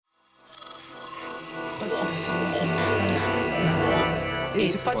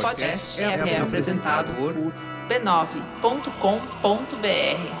Esse podcast é apresentado por b9.com.br.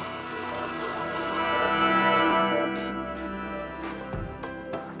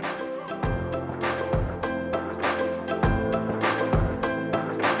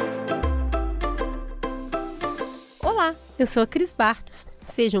 Olá, eu sou a Cris Bartos.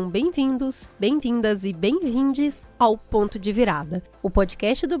 Sejam bem-vindos, bem-vindas e bem-vindes ao Ponto de Virada, o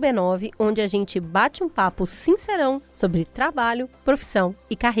podcast do B9, onde a gente bate um papo sincerão sobre trabalho, profissão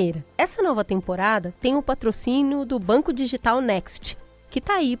e carreira. Essa nova temporada tem o patrocínio do banco digital Next, que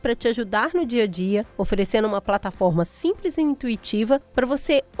está aí para te ajudar no dia a dia, oferecendo uma plataforma simples e intuitiva para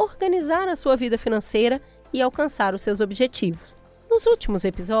você organizar a sua vida financeira e alcançar os seus objetivos. Nos últimos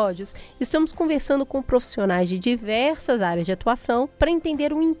episódios, estamos conversando com profissionais de diversas áreas de atuação para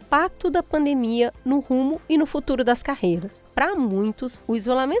entender o impacto da pandemia no rumo e no futuro das carreiras. Para muitos, o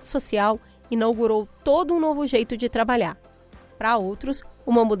isolamento social inaugurou todo um novo jeito de trabalhar. Para outros,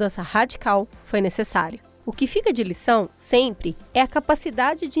 uma mudança radical foi necessária. O que fica de lição, sempre, é a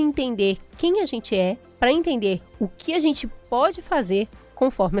capacidade de entender quem a gente é para entender o que a gente pode fazer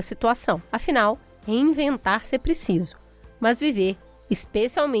conforme a situação. Afinal, reinventar-se é preciso. Mas viver,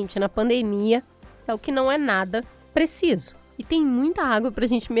 especialmente na pandemia, é o que não é nada preciso. E tem muita água pra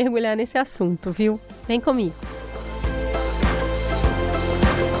gente mergulhar nesse assunto, viu? Vem comigo!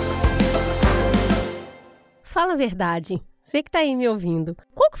 Fala a verdade, você que tá aí me ouvindo.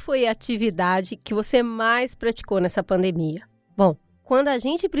 Qual que foi a atividade que você mais praticou nessa pandemia? Bom, quando a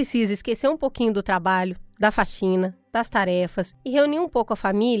gente precisa esquecer um pouquinho do trabalho, da faxina, das tarefas e reunir um pouco a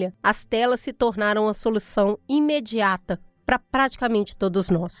família, as telas se tornaram a solução imediata para praticamente todos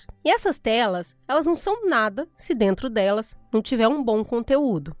nós. E essas telas, elas não são nada se dentro delas não tiver um bom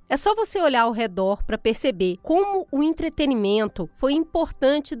conteúdo. É só você olhar ao redor para perceber como o entretenimento foi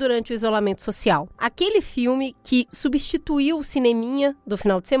importante durante o isolamento social. Aquele filme que substituiu o cineminha do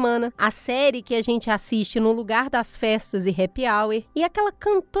final de semana, a série que a gente assiste no lugar das festas e happy hour, e aquela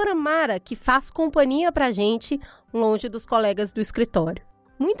cantora Mara que faz companhia pra gente longe dos colegas do escritório.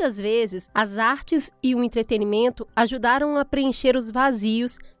 Muitas vezes, as artes e o entretenimento ajudaram a preencher os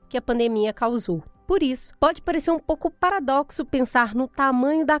vazios que a pandemia causou. Por isso, pode parecer um pouco paradoxo pensar no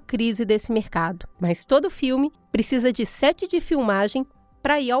tamanho da crise desse mercado. Mas todo filme precisa de set de filmagem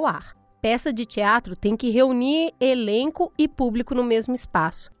para ir ao ar. Peça de teatro tem que reunir elenco e público no mesmo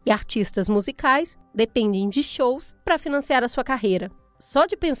espaço. E artistas musicais dependem de shows para financiar a sua carreira. Só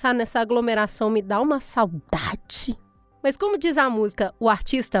de pensar nessa aglomeração me dá uma saudade. Mas como diz a música, o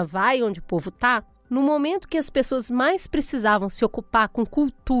artista vai onde o povo tá, no momento que as pessoas mais precisavam se ocupar com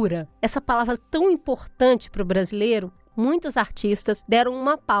cultura, essa palavra tão importante para o brasileiro, muitos artistas deram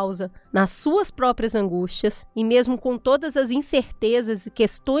uma pausa nas suas próprias angústias e mesmo com todas as incertezas e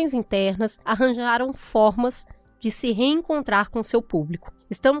questões internas, arranjaram formas de se reencontrar com seu público.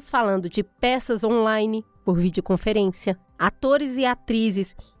 Estamos falando de peças online por videoconferência, atores e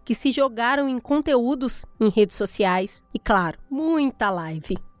atrizes que se jogaram em conteúdos em redes sociais e, claro, muita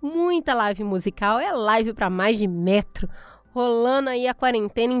live. Muita live musical, é live para mais de metro, rolando aí a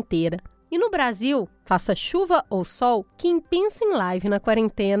quarentena inteira. E no Brasil, faça chuva ou sol, quem pensa em live na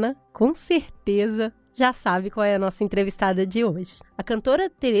quarentena, com certeza já sabe qual é a nossa entrevistada de hoje. A cantora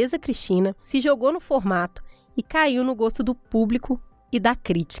Tereza Cristina se jogou no formato e caiu no gosto do público e da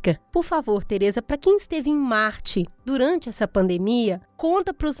crítica. Por favor, Tereza, para quem esteve em Marte durante essa pandemia,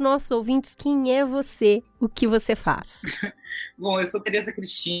 conta para os nossos ouvintes quem é você, o que você faz. Bom, eu sou Tereza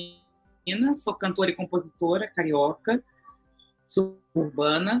Cristina, sou cantora e compositora carioca,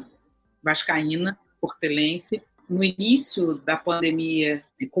 suburbana, vascaína, portelense. No início da pandemia,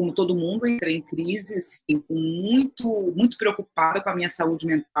 como todo mundo, entrei em crise, assim, muito preocupada com a minha saúde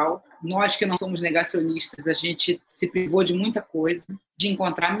mental. Nós que não somos negacionistas, a gente se privou de muita coisa, de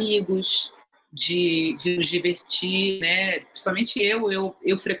encontrar amigos, de nos divertir, né? Principalmente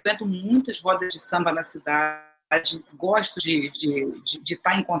eu frequento muitas rodas de samba na cidade, gosto de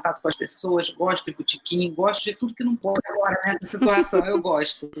estar em contato com as pessoas, gosto de botequim, gosto de tudo que não pode agora nessa situação, eu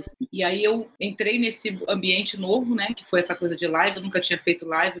gosto. E aí eu entrei nesse ambiente novo, né, que foi essa coisa de live, eu nunca tinha feito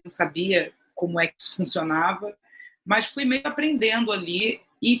live, não sabia como é que isso funcionava, mas fui meio aprendendo ali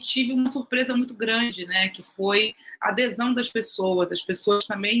e tive uma surpresa muito grande, né, que foi a adesão das pessoas. As pessoas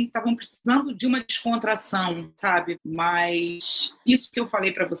também estavam precisando de uma descontração, sabe? Mas isso que eu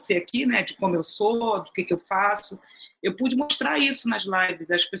falei para você aqui, né, de como eu sou, do que eu faço, eu pude mostrar isso nas lives.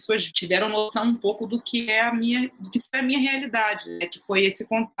 As pessoas tiveram noção um pouco do que foi a minha realidade, né? Que foi esse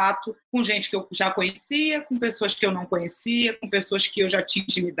contato com gente que eu já conhecia, com pessoas que eu não conhecia, com pessoas que eu já tinha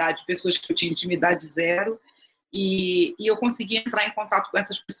intimidade, pessoas que eu tinha intimidade zero. E eu consegui entrar em contato com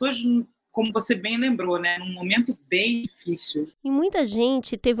essas pessoas como você bem lembrou, né, num momento bem difícil. E muita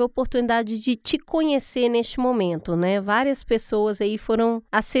gente teve a oportunidade de te conhecer neste momento, né? Várias pessoas aí foram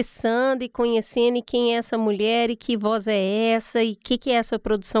acessando e conhecendo e quem é essa mulher e que voz é essa e o que é essa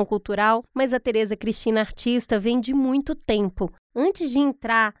produção cultural. Mas a Tereza Cristina, artista, vem de muito tempo. Antes de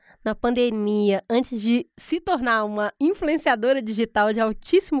entrar na pandemia, antes de se tornar uma influenciadora digital de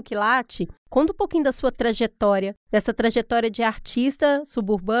altíssimo quilate, conta um pouquinho da sua trajetória, dessa trajetória de artista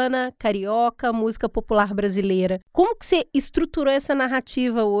suburbana, carioca, música popular brasileira. Como que você estruturou essa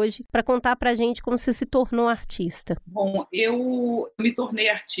narrativa hoje para contar pra gente como você se tornou artista? Bom, eu me tornei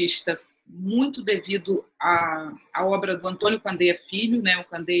artista muito devido à obra do Antônio Candeia Filho, né? O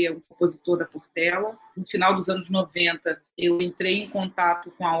Candeia é um compositor da Portela. No final dos anos 90, eu entrei em contato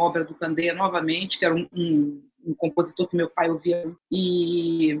com a obra do Candeia novamente, que era um compositor que meu pai ouvia,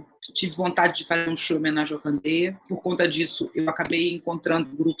 e tive vontade de fazer um show em homenagem ao Candeia. Por conta disso, eu acabei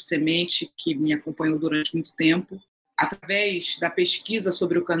encontrando o Grupo Semente, que me acompanhou durante muito tempo. Através da pesquisa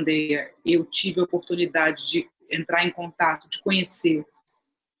sobre o Candeia, eu tive a oportunidade de entrar em contato, de conhecer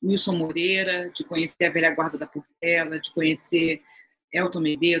Wilson Moreira, de conhecer a velha guarda da Portela, de conhecer Elton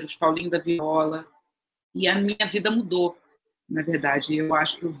Medeiros, Paulinho da Viola, e a minha vida mudou, na verdade. Eu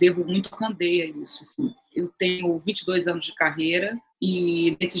acho que eu devo muito ao Candeia isso. Assim. Eu tenho 22 anos de carreira,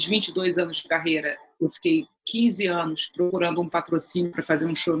 e nesses 22 anos de carreira, eu fiquei 15 anos procurando um patrocínio para fazer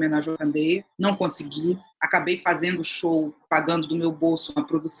um show em homenagem ao Candeia, não consegui. Acabei fazendo o show, pagando do meu bolso uma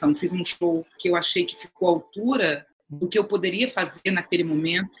produção. Fiz um show que eu achei que ficou à altura do que eu poderia fazer naquele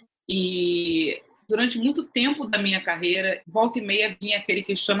momento, e durante muito tempo da minha carreira, volta e meia vinha aquele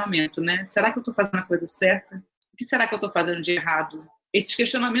questionamento, né? Será que eu estou fazendo a coisa certa? O que será que eu estou fazendo de errado? Esses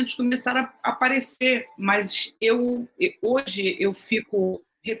questionamentos começaram a aparecer, mas hoje eu fico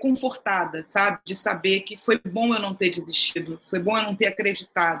reconfortada, sabe? De saber que foi bom eu não ter desistido, foi bom eu não ter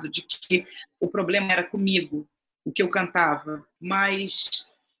acreditado de que o problema era comigo, o que eu cantava, mas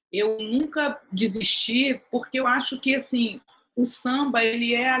eu nunca desisti, porque eu acho que assim, o samba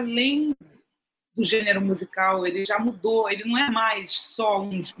ele é além do gênero musical, ele já mudou, ele não é mais só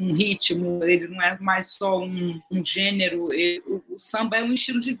um ritmo, ele não é mais só um gênero, o samba é um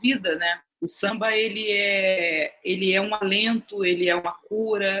estilo de vida, né? O samba ele é um alento, ele é uma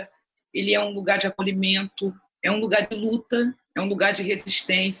cura, ele é um lugar de acolhimento, é um lugar de luta, é um lugar de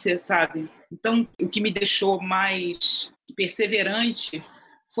resistência, sabe? Então, o que me deixou mais perseverante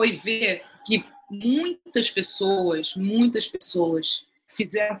foi ver que muitas pessoas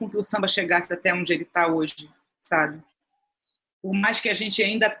fizeram com que o samba chegasse até onde ele está hoje, sabe? Por mais que a gente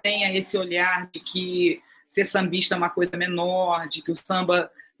ainda tenha esse olhar de que ser sambista é uma coisa menor, de que o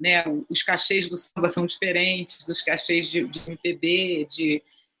samba, né, os cachês do samba são diferentes dos cachês de MPB,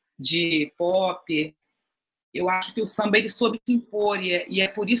 de pop, eu acho que o samba ele soube se impor e é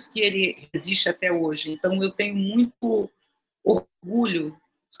por isso que ele resiste até hoje. Então eu tenho muito orgulho,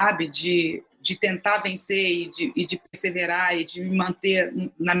 sabe, de tentar vencer e de perseverar e de me manter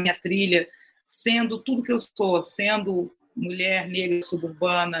na minha trilha, sendo tudo que eu sou, sendo mulher negra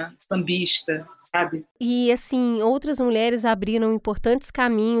suburbana, sambista, sabe? E, assim, outras mulheres abriram importantes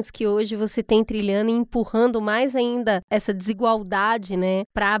caminhos que hoje você tem trilhando e empurrando mais ainda essa desigualdade, né,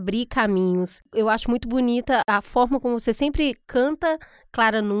 para abrir caminhos. Eu acho muito bonita a forma como você sempre canta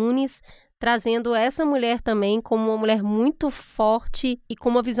Clara Nunes, trazendo essa mulher também como uma mulher muito forte e com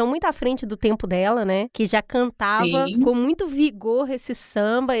uma visão muito à frente do tempo dela, né? Que já cantava Sim. com muito vigor esse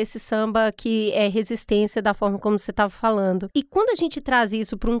samba que é resistência da forma como você estava falando. E quando a gente traz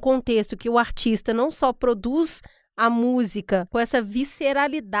isso para um contexto que o artista não só produz a música com essa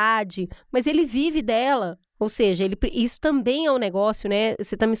visceralidade, mas ele vive dela. Ou seja, isso também é um negócio, né?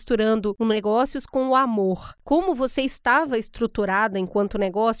 Você está misturando os negócios com o amor. Como você estava estruturada enquanto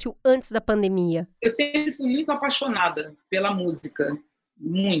negócio antes da pandemia? Eu sempre fui muito apaixonada pela música,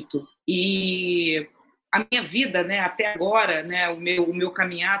 muito. E a minha vida, né, até agora, né, o meu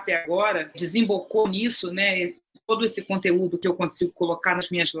caminhar até agora, desembocou nisso, né? Todo esse conteúdo que eu consigo colocar nas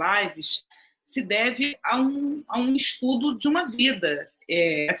minhas lives se deve a um estudo de uma vida.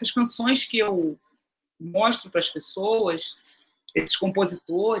 Essas canções que eu mostro para as pessoas, esses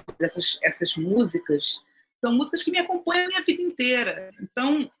compositores, essas músicas, são músicas que me acompanham a minha vida inteira.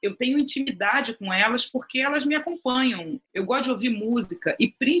 Então, eu tenho intimidade com elas porque elas me acompanham. Eu gosto de ouvir música e,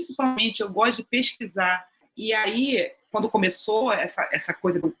 principalmente, eu gosto de pesquisar. E aí, quando começou essa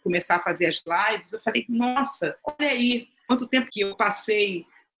coisa de começar a fazer as lives, eu falei, nossa, olha aí, quanto tempo que eu passei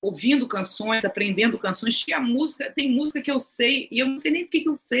ouvindo canções, aprendendo canções. Tem música que eu sei e eu não sei nem por que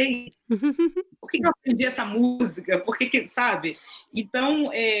eu sei. Por que eu aprendi essa música? Por que, sabe? Então,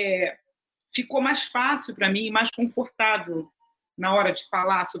 ficou mais fácil para mim, mais confortável na hora de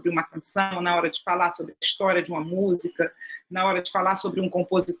falar sobre uma canção, na hora de falar sobre a história de uma música, na hora de falar sobre um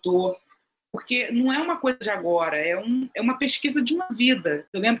compositor, porque não é uma coisa de agora, é uma pesquisa de uma vida.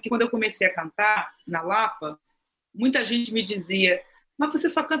 Eu lembro que quando eu comecei a cantar na Lapa, muita gente me dizia, mas você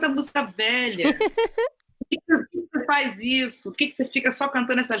só canta música velha. Por que você faz isso? Por que você fica só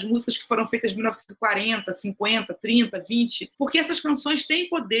cantando essas músicas que foram feitas em 1940, 50, 30, 20? Porque essas canções têm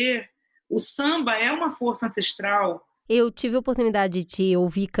poder. O samba é uma força ancestral. Eu tive a oportunidade de te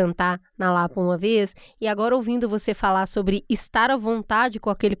ouvir cantar na Lapa uma vez e agora ouvindo você falar sobre estar à vontade com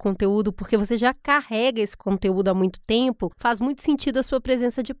aquele conteúdo, porque você já carrega esse conteúdo há muito tempo, faz muito sentido a sua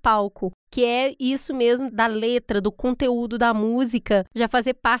presença de palco, que é isso mesmo da letra, do conteúdo da música, já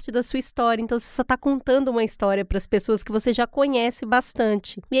fazer parte da sua história. Então, você só está contando uma história para as pessoas que você já conhece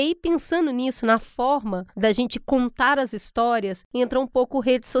bastante. E aí, pensando nisso, na forma da gente contar as histórias, entra um pouco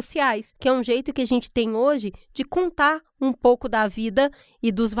redes sociais, que é um jeito que a gente tem hoje de contar um pouco da vida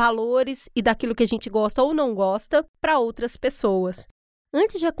e dos valores e daquilo que a gente gosta ou não gosta para outras pessoas.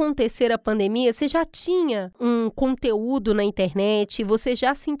 Antes de acontecer a pandemia, você já tinha um conteúdo na internet? Você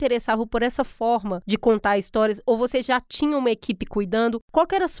já se interessava por essa forma de contar histórias? Ou você já tinha uma equipe cuidando? Qual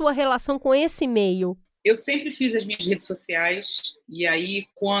que era a sua relação com esse meio? Eu sempre fiz as minhas redes sociais e aí,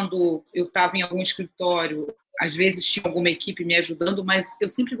 quando eu estava em algum escritório, às vezes tinha alguma equipe me ajudando, mas eu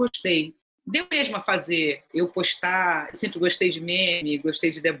sempre gostei. Deu mesmo a fazer, eu postar, eu sempre gostei de meme,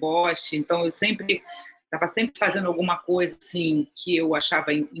 gostei de deboche, então eu estava sempre fazendo alguma coisa assim que eu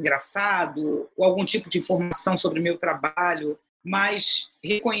achava engraçado, ou algum tipo de informação sobre o meu trabalho, mas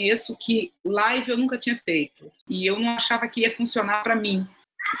reconheço que live eu nunca tinha feito, e eu não achava que ia funcionar para mim,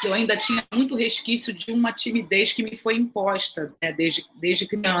 porque eu ainda tinha muito resquício de uma timidez que me foi imposta, né, desde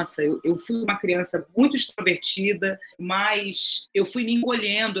criança. Eu fui uma criança muito extrovertida, mas eu fui me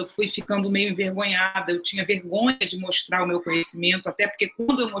encolhendo, eu fui ficando meio envergonhada, eu tinha vergonha de mostrar o meu conhecimento, até porque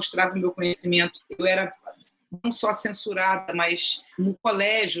quando eu mostrava o meu conhecimento, eu era não só censurada, mas no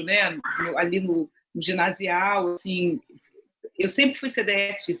colégio, né, ali no ginasial, assim, eu sempre fui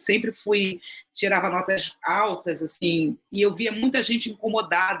CDF, tirava notas altas, assim, e eu via muita gente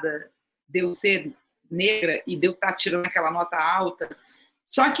incomodada de eu ser negra e de eu estar tirando aquela nota alta.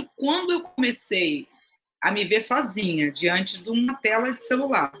 Só que quando eu comecei a me ver sozinha diante de uma tela de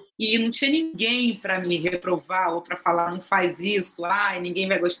celular e não tinha ninguém para me reprovar ou para falar, não faz isso, ninguém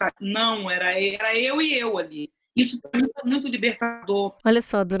vai gostar. Não, era eu e eu ali. Isso para mim foi muito libertador. Olha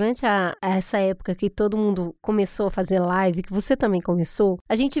só, durante essa época que todo mundo começou a fazer live, que você também começou,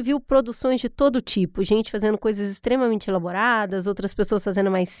 a gente viu produções de todo tipo, gente fazendo coisas extremamente elaboradas, outras pessoas fazendo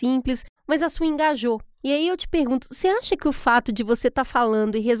mais simples, mas a sua engajou. E aí eu te pergunto, você acha que o fato de você estar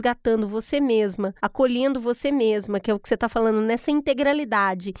falando e resgatando você mesma, acolhendo você mesma, que é o que você está falando nessa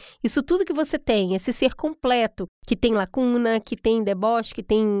integralidade, isso tudo que você tem, esse ser completo, que tem lacuna, que tem deboche, que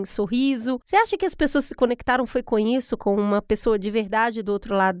tem sorriso, você acha que as pessoas se conectaram foi com isso, com uma pessoa de verdade do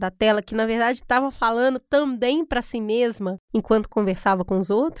outro lado da tela, que na verdade estava falando também para si mesma, enquanto conversava com os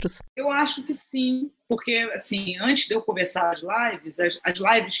outros? Eu acho que sim, porque assim, antes de eu começar as lives, as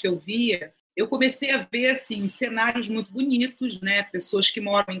lives que eu via, eu comecei a ver assim, cenários muito bonitos, né? Pessoas que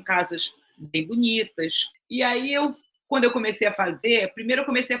moram em casas bem bonitas. E aí, quando eu comecei a fazer, primeiro eu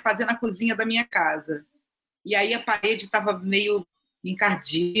comecei a fazer na cozinha da minha casa. E aí a parede estava meio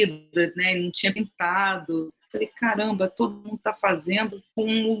encardida, né? Não tinha pintado. Falei, caramba, todo mundo está fazendo com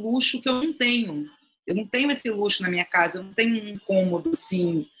um luxo que eu não tenho. Eu não tenho esse luxo na minha casa, eu não tenho um cômodo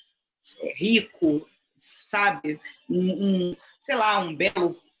assim, rico, sabe? Sei lá, um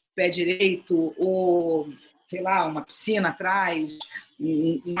belo pé direito, ou, sei lá, uma piscina atrás,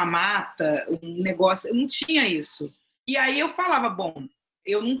 uma mata, um negócio. Eu não tinha isso. E aí eu falava, bom,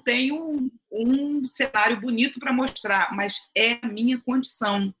 eu não tenho um cenário bonito para mostrar, mas é a minha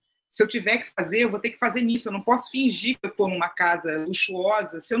condição. Se eu tiver que fazer, eu vou ter que fazer nisso. Eu não posso fingir que eu estou numa casa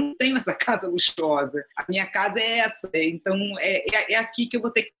luxuosa se eu não tenho essa casa luxuosa. A minha casa é essa, então é aqui que eu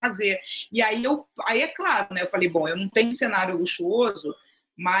vou ter que fazer. E aí é claro, né? Eu falei, bom, eu não tenho cenário luxuoso,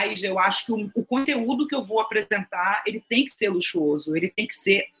 mas eu acho que o conteúdo que eu vou apresentar, ele tem que ser luxuoso, ele tem que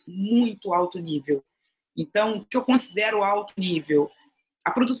ser muito alto nível. Então, o que eu considero alto nível?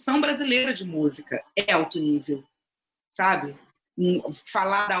 A produção brasileira de música é alto nível, sabe?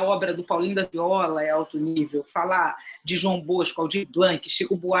 Falar da obra do Paulinho da Viola é alto nível, falar de João Bosco, Aldir Blanc,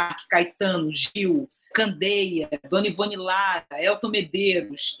 Chico Buarque, Caetano, Gil, Candeia, Dona Ivone Lara, Elton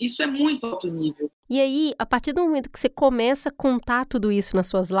Medeiros, isso é muito alto nível. E aí, a partir do momento que você começa a contar tudo isso nas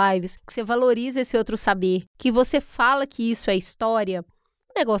suas lives, que você valoriza esse outro saber, que você fala que isso é história,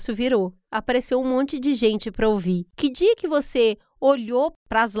 o negócio virou. Apareceu um monte de gente para ouvir. Que dia que você olhou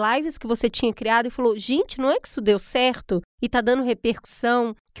para as lives que você tinha criado e falou, gente, não é que isso deu certo e tá dando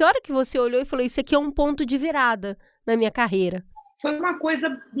repercussão? Que hora que você olhou e falou, isso aqui é um ponto de virada na minha carreira? Foi uma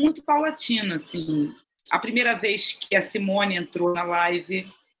coisa muito paulatina, assim. A primeira vez que a Simone entrou na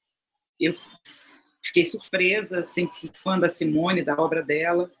live, eu fiquei surpresa, sempre fui fã da Simone, da obra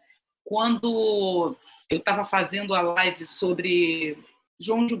dela. Quando eu estava fazendo a live sobre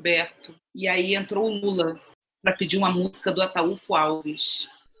João Gilberto, e aí entrou o Lula para pedir uma música do Ataúfo Alves.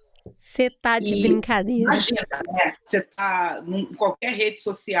 Você tá de brincadeira. Imagina, né? Você está em qualquer rede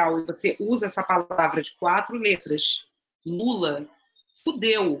social e você usa essa palavra de 4 letras, Lula,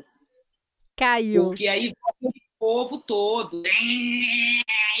 fudeu. Caiu. Porque aí o povo todo,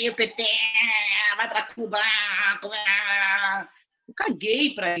 e o PT vai para Cuba. Eu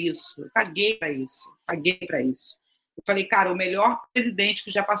caguei para isso. Eu falei, cara, o melhor presidente que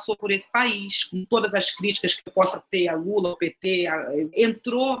já passou por esse país, com todas as críticas que eu possa ter a Lula, ao PT,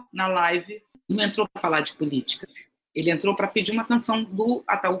 entrou na live, não entrou para falar de política. Ele entrou para pedir uma canção do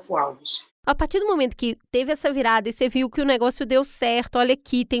Ataúfo Alves. A partir do momento que teve essa virada e você viu que o negócio deu certo, olha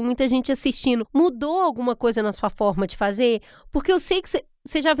aqui, tem muita gente assistindo, mudou alguma coisa na sua forma de fazer? Porque eu sei que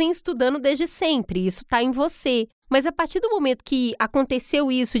você já vem estudando desde sempre, isso está em você. Mas a partir do momento que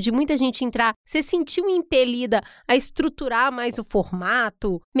aconteceu isso, de muita gente entrar, você sentiu impelida a estruturar mais o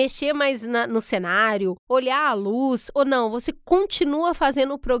formato, mexer mais no cenário, olhar a luz, ou não? Você continua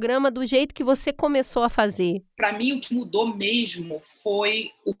fazendo o programa do jeito que você começou a fazer? Para mim, o que mudou mesmo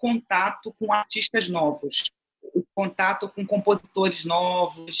foi o contato com artistas novos, o contato com compositores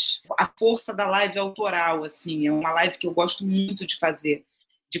novos, a força da live autoral, assim, é uma live que eu gosto muito de fazer,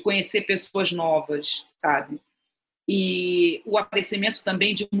 de conhecer pessoas novas, sabe? E o aparecimento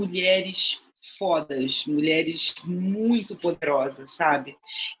também de mulheres fodas, mulheres muito poderosas, sabe?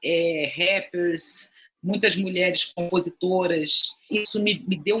 Rappers, muitas mulheres compositoras. Isso me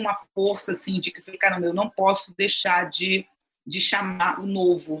deu uma força, assim, de que, caramba, eu não posso deixar de chamar o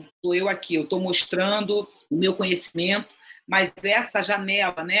novo. Estou eu aqui, eu estou mostrando o meu conhecimento, mas essa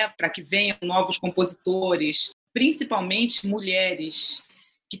janela, né, para que venham novos compositores, principalmente mulheres,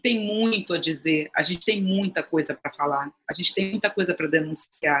 que tem muito a dizer, a gente tem muita coisa para falar, a gente tem muita coisa para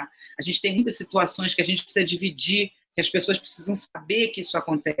denunciar, a gente tem muitas situações que a gente precisa dividir, que as pessoas precisam saber que isso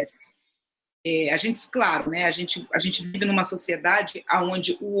acontece. A gente, claro, né, a gente vive numa sociedade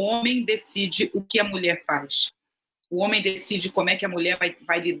onde o homem decide o que a mulher faz. O homem decide como é que a mulher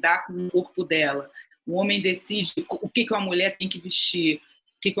vai lidar com o corpo dela. O homem decide o que uma mulher tem que vestir,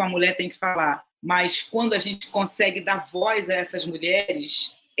 o que uma mulher tem que falar. Mas quando a gente consegue dar voz a essas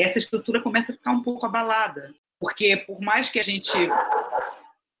mulheres, essa estrutura começa a ficar um pouco abalada. Porque por mais que a gente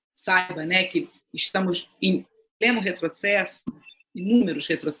saiba, né, que estamos em pleno retrocesso, inúmeros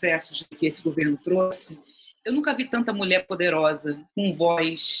retrocessos que esse governo trouxe, eu nunca vi tanta mulher poderosa, com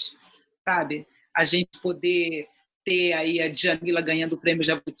voz, sabe? A gente poder ter aí a Djamila ganhando o prêmio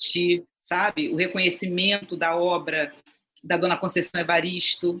Jabuti, sabe? O reconhecimento da obra da Dona Conceição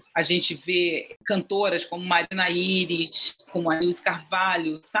Evaristo, a gente vê cantoras como Marina Iris, como a Nilce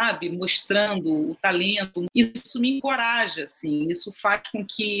Carvalho, sabe? Mostrando o talento. Isso me encoraja, assim, isso faz com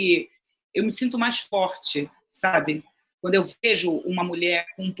que eu me sinta mais forte, sabe? Quando eu vejo uma mulher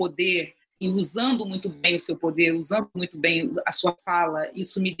com poder e usando muito bem o seu poder, usando muito bem a sua fala,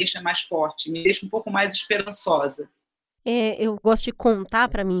 isso me deixa mais forte, me deixa um pouco mais esperançosa. Eu gosto de contar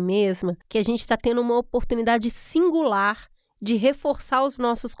para mim mesma que a gente está tendo uma oportunidade singular de reforçar os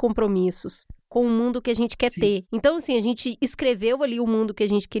nossos compromissos com o mundo que a gente quer ter. Então, assim, a gente escreveu ali o mundo que a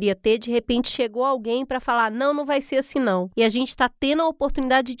gente queria ter, de repente chegou alguém para falar, não vai ser assim não. E a gente está tendo a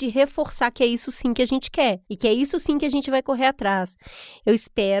oportunidade de reforçar que é isso sim que a gente quer e que é isso sim que a gente vai correr atrás. Eu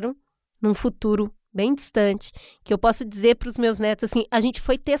espero, num futuro bem distante, que eu possa dizer para os meus netos assim, a gente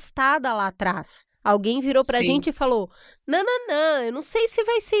foi testada lá atrás. Alguém virou pra gente e falou, não, eu não sei se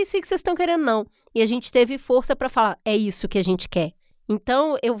vai ser isso aí que vocês estão querendo, não. E a gente teve força para falar, é isso que a gente quer.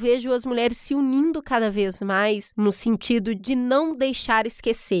 Então, eu vejo as mulheres se unindo cada vez mais no sentido de não deixar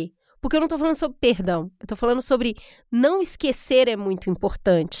esquecer. Porque eu não tô falando sobre perdão, eu tô falando sobre não esquecer é muito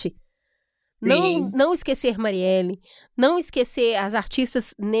importante. Não esquecer Marielle, não esquecer as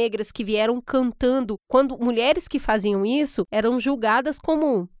artistas negras que vieram cantando, quando mulheres que faziam isso eram julgadas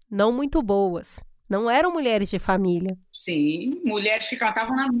como não muito boas. Não eram mulheres de família. Sim, mulheres que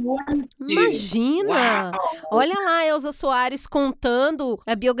cantavam na noite. Imagina! Uau. Olha lá a Elza Soares contando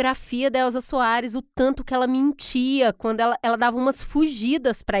a biografia da Elza Soares, o tanto que ela mentia quando ela dava umas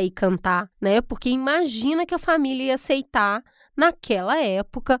fugidas para ir cantar, né? Porque imagina que a família ia aceitar, naquela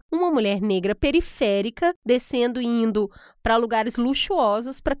época, uma mulher negra periférica descendo e indo para lugares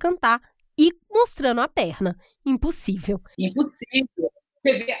luxuosos para cantar. e mostrando a perna. Impossível. Impossível.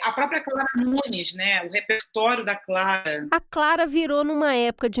 Você vê a própria Clara Nunes, né? O repertório da Clara. A Clara virou numa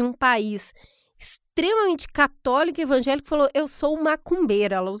época de um país extremamente católico e evangélico, falou, eu sou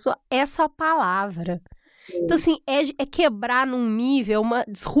macumbeira. Ela usou essa palavra. Então, assim, é quebrar num nível, uma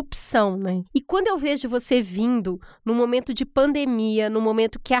disrupção, né? E quando eu vejo você vindo num momento de pandemia, num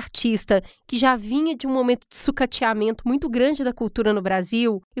momento que artista, que já vinha de um momento de sucateamento muito grande da cultura no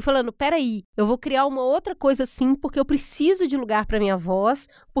Brasil, e falando, peraí, eu vou criar uma outra coisa assim, porque eu preciso de lugar para minha voz,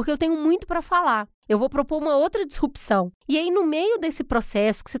 porque eu tenho muito para falar. Eu vou propor uma outra disrupção. E aí, no meio desse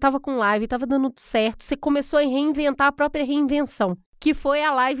processo, que você estava com live, estava dando tudo certo, você começou a reinventar a própria reinvenção, que foi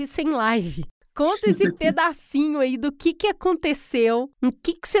a live sem live. Conta esse pedacinho aí do que aconteceu, o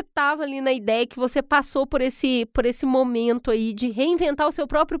que você estava ali na ideia que você passou por esse momento aí de reinventar o seu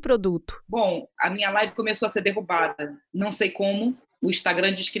próprio produto. Bom, a minha live começou a ser derrubada. Não sei como, o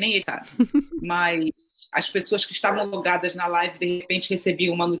Instagram diz que nem ele sabe. Mas as pessoas que estavam logadas na live, de repente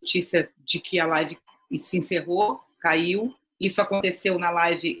recebiam uma notícia de que a live se encerrou, caiu. Isso aconteceu na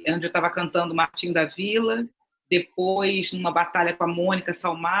live onde eu estava cantando Martim da Vila, depois numa batalha com a Mônica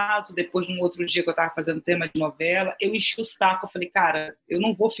Salmazo, depois num outro dia que eu estava fazendo tema de novela, eu enchi o saco, eu falei, cara, eu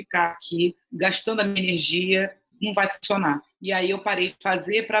não vou ficar aqui gastando a minha energia, não vai funcionar. E aí eu parei de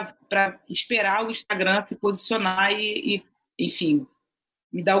fazer para esperar o Instagram se posicionar e, enfim,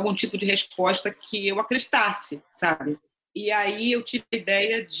 me dar algum tipo de resposta que eu acreditasse, sabe? E aí eu tive a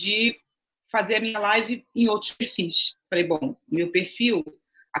ideia de fazer a minha live em outros perfis. Falei, bom, meu perfil,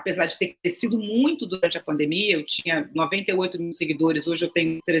 apesar de ter crescido muito durante a pandemia, eu tinha 98 mil seguidores, hoje eu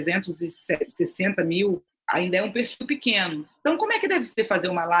tenho 360 mil, ainda é um perfil pequeno. Então, como é que deve ser fazer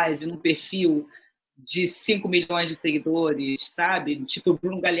uma live num perfil de 5 milhões de seguidores, sabe? Tipo, o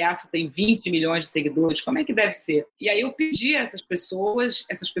Bruno Galhaço tem 20 milhões de seguidores, como é que deve ser? E aí eu pedi a essas pessoas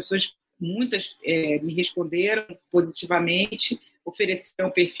muitas me responderam positivamente, ofereceram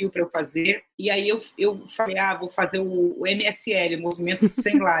um perfil para eu fazer, e aí eu falei, vou fazer o MSL, o Movimento de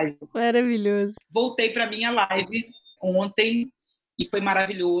Sem Live. Maravilhoso. Voltei para minha live ontem, e foi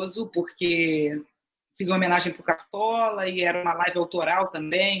maravilhoso, porque fiz uma homenagem para o Cartola, e era uma live autoral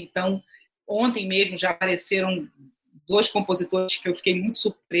também, então ontem mesmo já apareceram 2 compositores que eu fiquei muito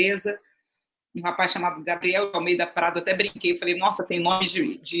surpresa, um rapaz chamado Gabriel de Almeida Prado, até brinquei, falei, nossa, tem nome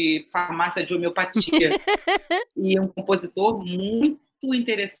de farmácia de homeopatia. E um compositor muito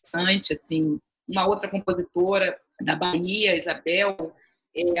interessante, assim, uma outra compositora da Bahia, Isabel,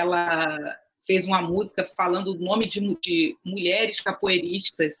 ela fez uma música falando o nome de mulheres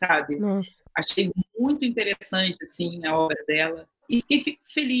capoeiristas, sabe? Nossa. Achei muito interessante, assim, a obra dela. E fiquei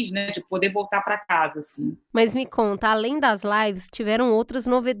feliz, né, de poder voltar para casa, assim. Mas me conta, além das lives, tiveram outras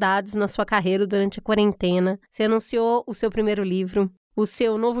novidades na sua carreira durante a quarentena. Você anunciou o seu primeiro livro, o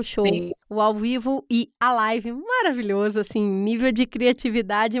seu novo show, sim, o ao vivo e a live. Maravilhoso, assim, nível de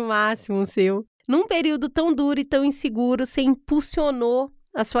criatividade máximo o seu. Num período tão duro e tão inseguro, você impulsionou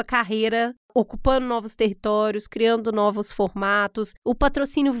a sua carreira, ocupando novos territórios, criando novos formatos. O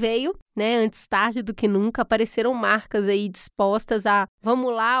patrocínio veio, né, antes tarde do que nunca, apareceram marcas aí dispostas a,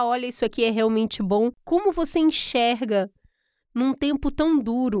 vamos lá, olha, isso aqui é realmente bom. Como você enxerga, num tempo tão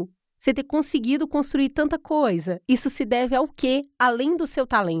duro, você ter conseguido construir tanta coisa? Isso se deve ao quê, além do seu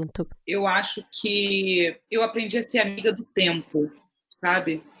talento? Eu acho que eu aprendi a ser amiga do tempo,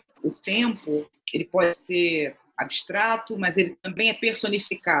 sabe? O tempo, ele pode ser abstrato, mas ele também é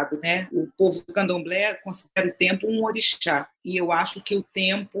personificado, né? O povo do candomblé considera o tempo um orixá, e eu acho que o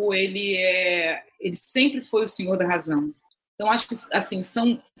tempo ele sempre foi o senhor da razão. Então acho que assim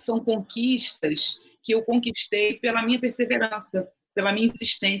são conquistas que eu conquistei pela minha perseverança, pela minha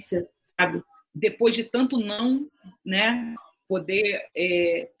insistência, sabe? Depois de tanto não, né? Poder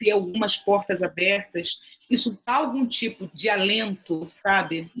ter algumas portas abertas, isso dá algum tipo de alento,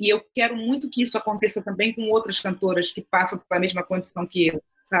 sabe? E eu quero muito que isso aconteça também com outras cantoras que passam pela mesma condição que eu,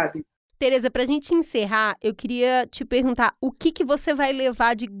 sabe? Tereza, para a gente encerrar, eu queria te perguntar o que você vai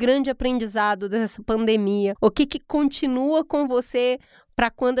levar de grande aprendizado dessa pandemia? O que continua com você para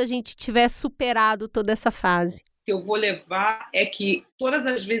quando a gente tiver superado toda essa fase? O que eu vou levar é que todas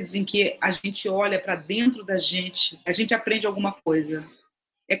as vezes em que a gente olha para dentro da gente, a gente aprende alguma coisa.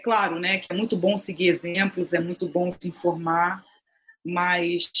 É claro, né, que é muito bom seguir exemplos, é muito bom se informar,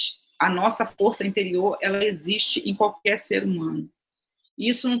 mas a nossa força interior, ela existe em qualquer ser humano. E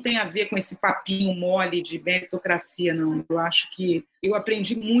isso não tem a ver com esse papinho mole de meritocracia, não. Eu acho que eu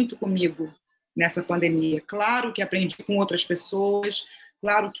aprendi muito comigo nessa pandemia. Claro que aprendi com outras pessoas,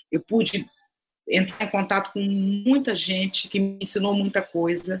 claro que eu pude entrar em contato com muita gente que me ensinou muita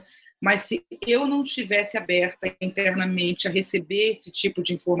coisa, Mas se eu não estivesse aberta internamente a receber esse tipo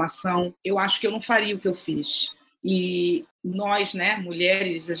de informação, eu acho que eu não faria o que eu fiz. E nós, né,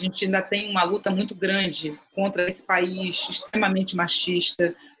 mulheres, a gente ainda tem uma luta muito grande contra esse país extremamente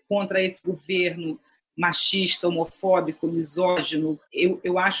machista, contra esse governo machista, homofóbico, misógino.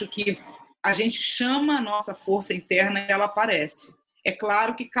 Eu acho que a gente chama a nossa força interna e ela aparece. É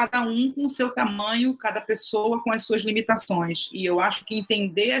claro que cada um com o seu tamanho, cada pessoa com as suas limitações. E eu acho que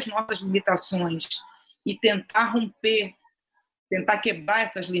entender as nossas limitações e tentar romper, tentar quebrar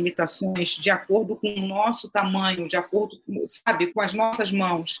essas limitações de acordo com o nosso tamanho, de acordo com, sabe, com as nossas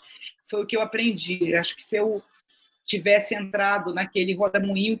mãos, foi o que eu aprendi. Acho que se eu tivesse entrado naquele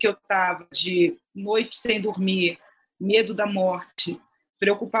rodamuinho que eu estava, de noite sem dormir, medo da morte,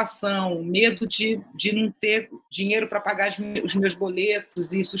 preocupação, medo de não ter dinheiro para pagar os meus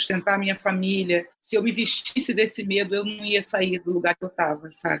boletos e sustentar a minha família. Se eu me vestisse desse medo, eu não ia sair do lugar que eu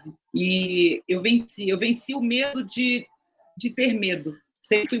estava, sabe? E eu venci o medo de ter medo.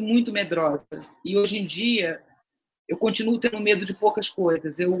 Sempre fui muito medrosa. E hoje em dia, eu continuo tendo medo de poucas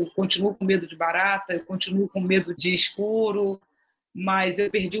coisas. Eu continuo com medo de barata, eu continuo com medo de escuro, mas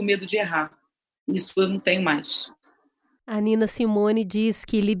eu perdi o medo de errar. Isso eu não tenho mais. A Nina Simone diz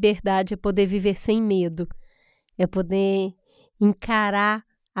que liberdade é poder viver sem medo, é poder encarar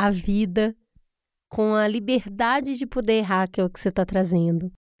a vida com a liberdade de poder errar, que é o que você está trazendo.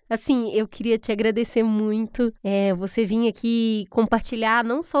 Assim, eu queria te agradecer muito, você vir aqui compartilhar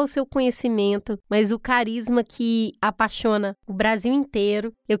não só o seu conhecimento, mas o carisma que apaixona o Brasil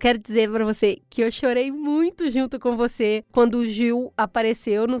inteiro. Eu quero dizer para você que eu chorei muito junto com você quando o Gil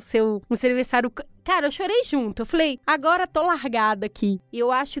apareceu no seu aniversário. Cara, eu chorei junto. Eu falei, agora tô largada aqui. E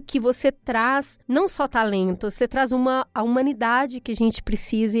eu acho que você traz não só talento, você traz a humanidade que a gente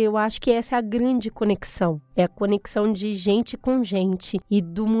precisa, e eu acho que essa é a grande conexão. É a conexão de gente com gente e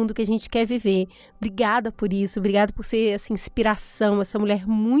do mundo que a gente quer viver. Obrigada por isso, obrigada por ser essa inspiração, essa mulher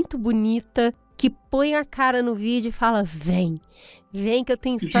muito bonita que põe a cara no vídeo e fala, vem que eu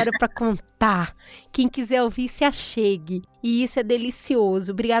tenho história para contar. Quem quiser ouvir, se achegue. E isso é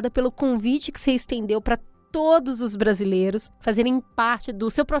delicioso. Obrigada pelo convite que você estendeu para todos os brasileiros fazerem parte do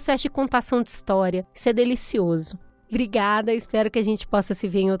seu processo de contação de história. Isso é delicioso. Obrigada, espero que a gente possa se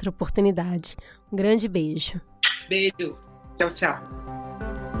ver em outra oportunidade. Um grande beijo. Beijo. Tchau, tchau.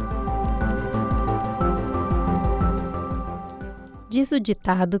 Diz o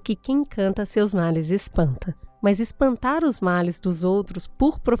ditado que quem canta seus males espanta. Mas espantar os males dos outros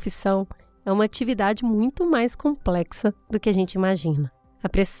por profissão é uma atividade muito mais complexa do que a gente imagina. A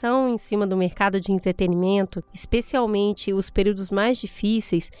pressão em cima do mercado de entretenimento, especialmente os períodos mais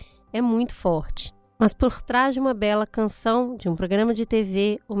difíceis, é muito forte. Mas por trás de uma bela canção, de um programa de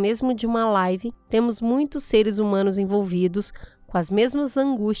TV ou mesmo de uma live, temos muitos seres humanos envolvidos com as mesmas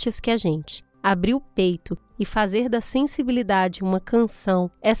angústias que a gente. Abrir o peito e fazer da sensibilidade uma canção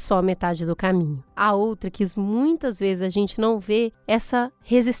é só metade do caminho. A outra que muitas vezes a gente não vê, essa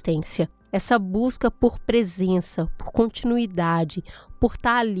resistência, essa busca por presença, por continuidade, por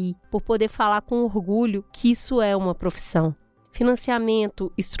estar ali, por poder falar com orgulho que isso é uma profissão.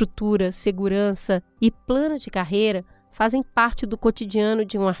 Financiamento, estrutura, segurança e plano de carreira fazem parte do cotidiano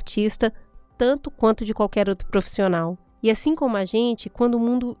de um artista, tanto quanto de qualquer outro profissional. E assim como a gente, quando o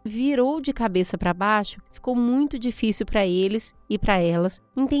mundo virou de cabeça para baixo, ficou muito difícil para eles e para elas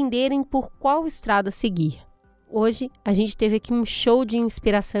entenderem por qual estrada seguir. Hoje, a gente teve aqui um show de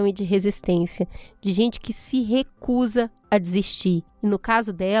inspiração e de resistência, de gente que se recusa a desistir. E no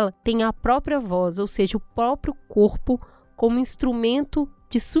caso dela, tem a própria voz, ou seja, o próprio corpo, como instrumento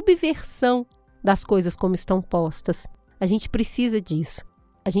de subversão das coisas como estão postas. A gente precisa disso.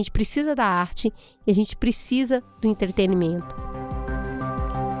 A gente precisa da arte e a gente precisa do entretenimento.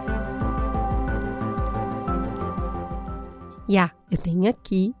 E eu tenho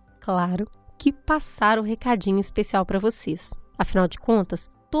aqui, claro, que passar um recadinho especial para vocês. Afinal de contas,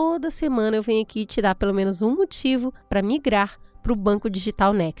 toda semana eu venho aqui te dar pelo menos um motivo para migrar para o banco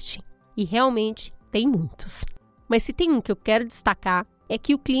digital Next. E realmente tem muitos. Mas se tem um que eu quero destacar, é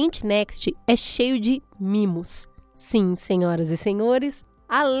que o cliente Next é cheio de mimos. Sim, senhoras e senhores,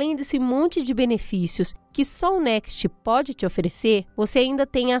 além desse monte de benefícios que só o Next pode te oferecer, você ainda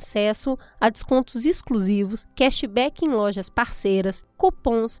tem acesso a descontos exclusivos, cashback em lojas parceiras,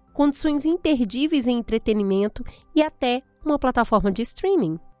 cupons, condições imperdíveis em entretenimento e até uma plataforma de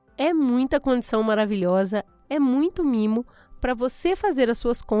streaming. É muita condição maravilhosa, é muito mimo para você fazer as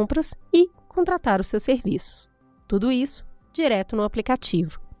suas compras e contratar os seus serviços. Tudo isso direto no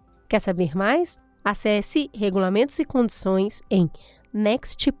aplicativo. Quer saber mais? Acesse regulamentos e condições em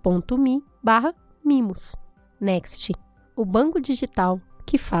next.me/mimos. Next, o banco digital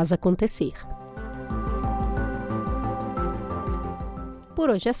que faz acontecer. Por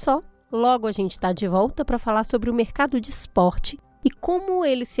hoje é só. Logo a gente está de volta para falar sobre o mercado de esporte e como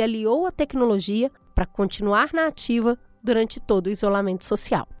ele se aliou à tecnologia para continuar na ativa durante todo o isolamento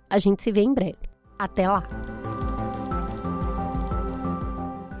social. A gente se vê em breve. Até lá!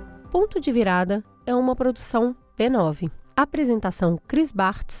 Ponto de Virada é uma produção B9. Apresentação Cris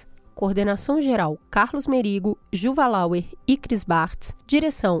Bartz, coordenação geral Carlos Merigo, Juva Lauer e Cris Bartz,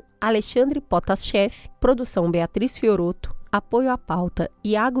 direção Alexandre Potashev, produção Beatriz Fioroto, apoio à pauta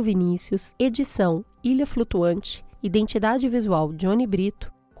Iago Vinícius, edição Ilha Flutuante, identidade visual Johnny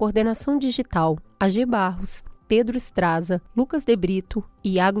Brito, coordenação digital AG Barros, Pedro Estraza, Lucas De Brito,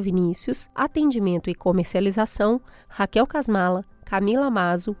 Iago Vinícius, atendimento e comercialização Raquel Casmala, Camila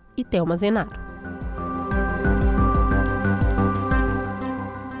Mazo e Thelma Zenaro.